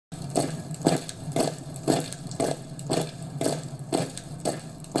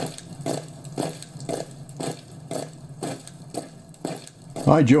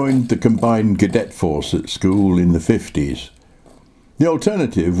I joined the combined cadet force at school in the 50s. The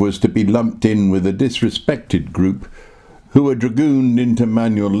alternative was to be lumped in with a disrespected group who were dragooned into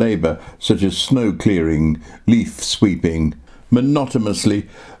manual labour such as snow clearing, leaf sweeping, monotonously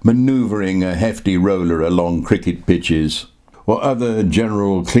manoeuvring a hefty roller along cricket pitches, or other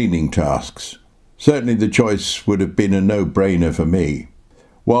general cleaning tasks. Certainly the choice would have been a no-brainer for me.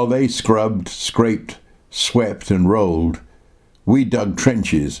 While they scrubbed, scraped, swept and rolled, we dug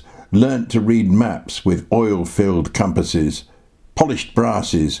trenches, learnt to read maps with oil-filled compasses, polished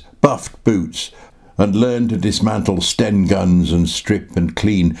brasses, buffed boots, and learned to dismantle Sten guns and strip and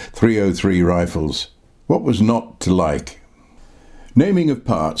clean 303 rifles. What was not to like? Naming of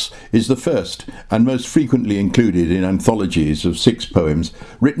Parts is the first and most frequently included in anthologies of 6 poems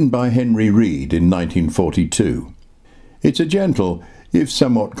written by Henry Reed in 1942. It's a gentle, if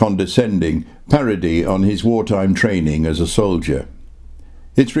somewhat condescending, parody on his wartime training as a soldier.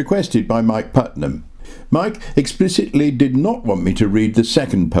 It's requested by Mike Putnam. Mike explicitly did not want me to read the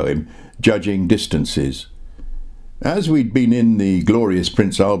second poem, Judging Distances. As we'd been in the glorious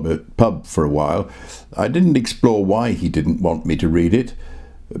Prince Albert pub for a while, I didn't explore why he didn't want me to read it,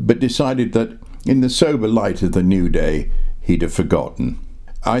 but decided that, in the sober light of the new day, he'd have forgotten.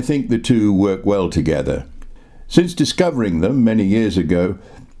 I think the two work well together. Since discovering them many years ago,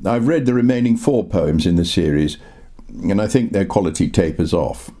 I've read the remaining 4 poems in the series, and I think their quality tapers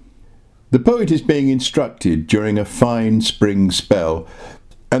off. The poet is being instructed during a fine spring spell,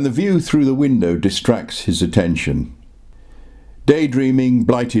 and the view through the window distracts his attention. Daydreaming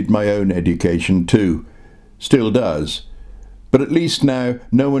blighted my own education too, still does, but at least now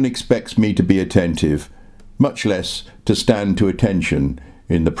no one expects me to be attentive, much less to stand to attention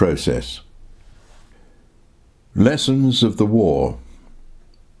in the process. Lessons of the War,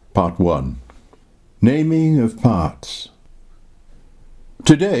 Part 1. Naming of Parts.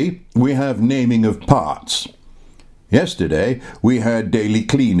 Today we have naming of parts. Yesterday we had daily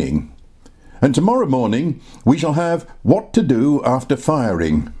cleaning, and tomorrow morning we shall have what to do after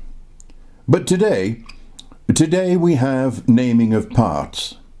firing. But today we have naming of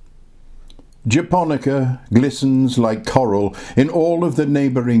parts. Japonica glistens like coral in all of the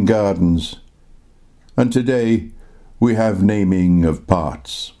neighbouring gardens, and today we have naming of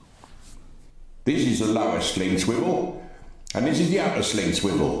parts. This is the lower sling swivel, and this is the upper sling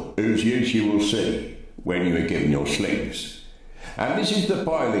swivel, whose use you will see when you are given your slings. And this is the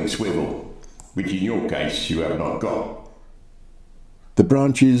piling swivel, which in your case you have not got. The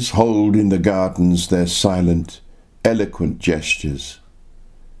branches hold in the gardens their silent, eloquent gestures,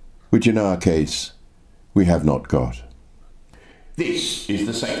 which in our case we have not got. This is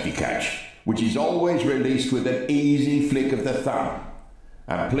the safety catch, which is always released with an easy flick of the thumb.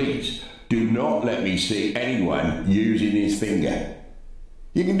 And please, do not let me see anyone using his finger.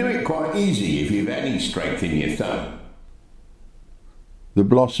 You can do it quite easy if you've any strength in your thumb. The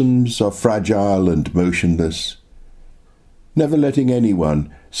blossoms are fragile and motionless, never letting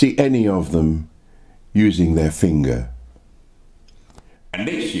anyone see any of them using their finger. And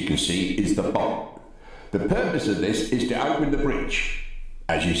this, you can see, is the bolt. The purpose of this is to open the breech,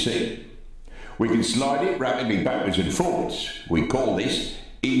 as you see. We can slide it rapidly backwards and forwards. We call this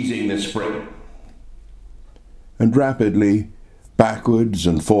easing the spring. And rapidly, backwards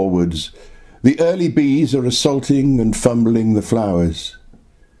and forwards, the early bees are assaulting and fumbling the flowers.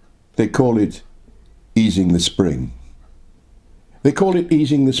 They call it easing the spring. They call it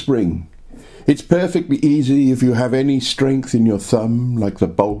easing the spring. It's perfectly easy if you have any strength in your thumb, like the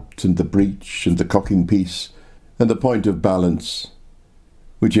bolt and the breech and the cocking piece and the point of balance,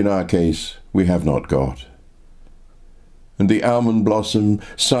 which in our case we have not got. And the almond blossom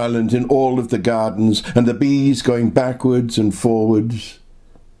silent in all of the gardens, and the bees going backwards and forwards.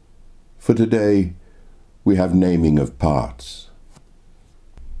 For today we have naming of parts.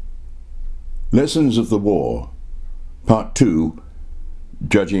 Lessons of the War, Part 2,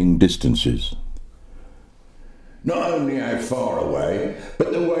 Judging Distances. Not only how far away,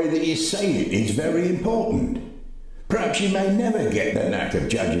 but the way that you say it is very important. Perhaps you may never get the knack of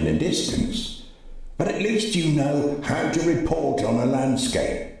judging a distance, but at least you know how to report on a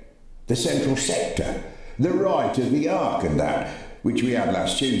landscape, the central sector, the right of the arc and that, which we had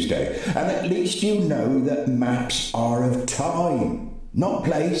last Tuesday, and at least you know that maps are of time, not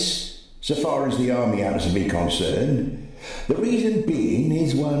place, so far as the army happens to be concerned. The reason being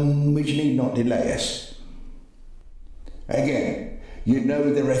is one which need not delay us. Again, you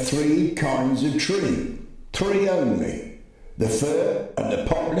know there are 3 kinds of tree, 3 only, the fir and the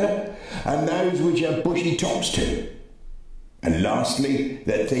poplar, and those which have bushy tops too. And lastly,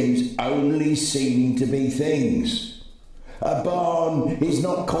 that things only seem to be things. A barn is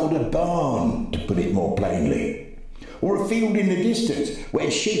not called a barn, to put it more plainly. Or a field in the distance where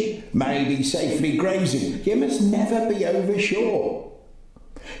sheep may be safely grazing. You must never be oversure.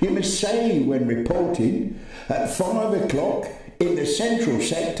 You must say when reporting at 5 o'clock in the central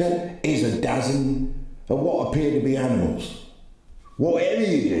sector is a dozen of what appear to be animals. Whatever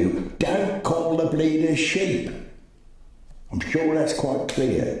you do, don't call the bleeders sheep. I'm sure that's quite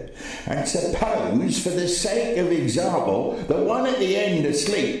clear. And suppose, for the sake of example, the one at the end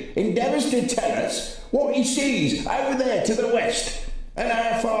asleep endeavours to tell us what he sees over there to the west and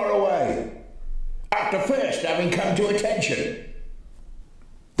how far away, after first having come to attention.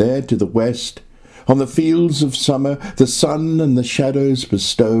 There to the west, on the fields of summer, the sun and the shadows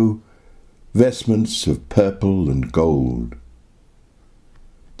bestow vestments of purple and gold.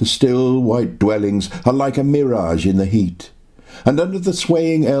 The still white dwellings are like a mirage in the heat, and under the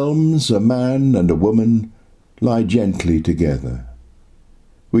swaying elms a man and a woman lie gently together,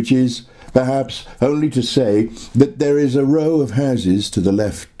 which is, perhaps, only to say that there is a row of houses to the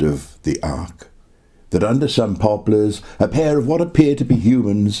left of the ark, that under some poplars a pair of what appear to be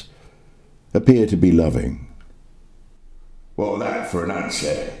humans appear to be loving. Well, that, for an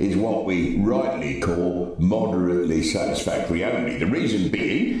answer, is what we rightly call moderately satisfactory only. The reason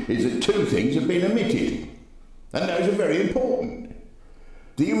being is that two things have been omitted, and those are very important.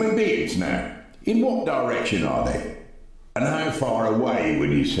 The human beings now, in what direction are they? And how far away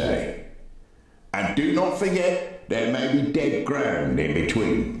would you say? And do not forget, there may be dead ground in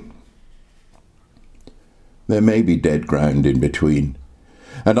between. There may be dead ground in between,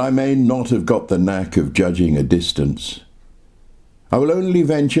 and I may not have got the knack of judging a distance. I will only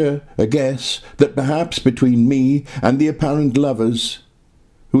venture a guess that perhaps between me and the apparent lovers,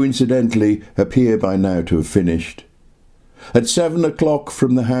 who incidentally appear by now to have finished, at 7 o'clock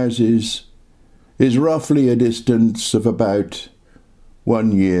from the houses is roughly a distance of about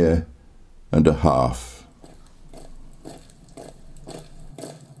 1 year and a half.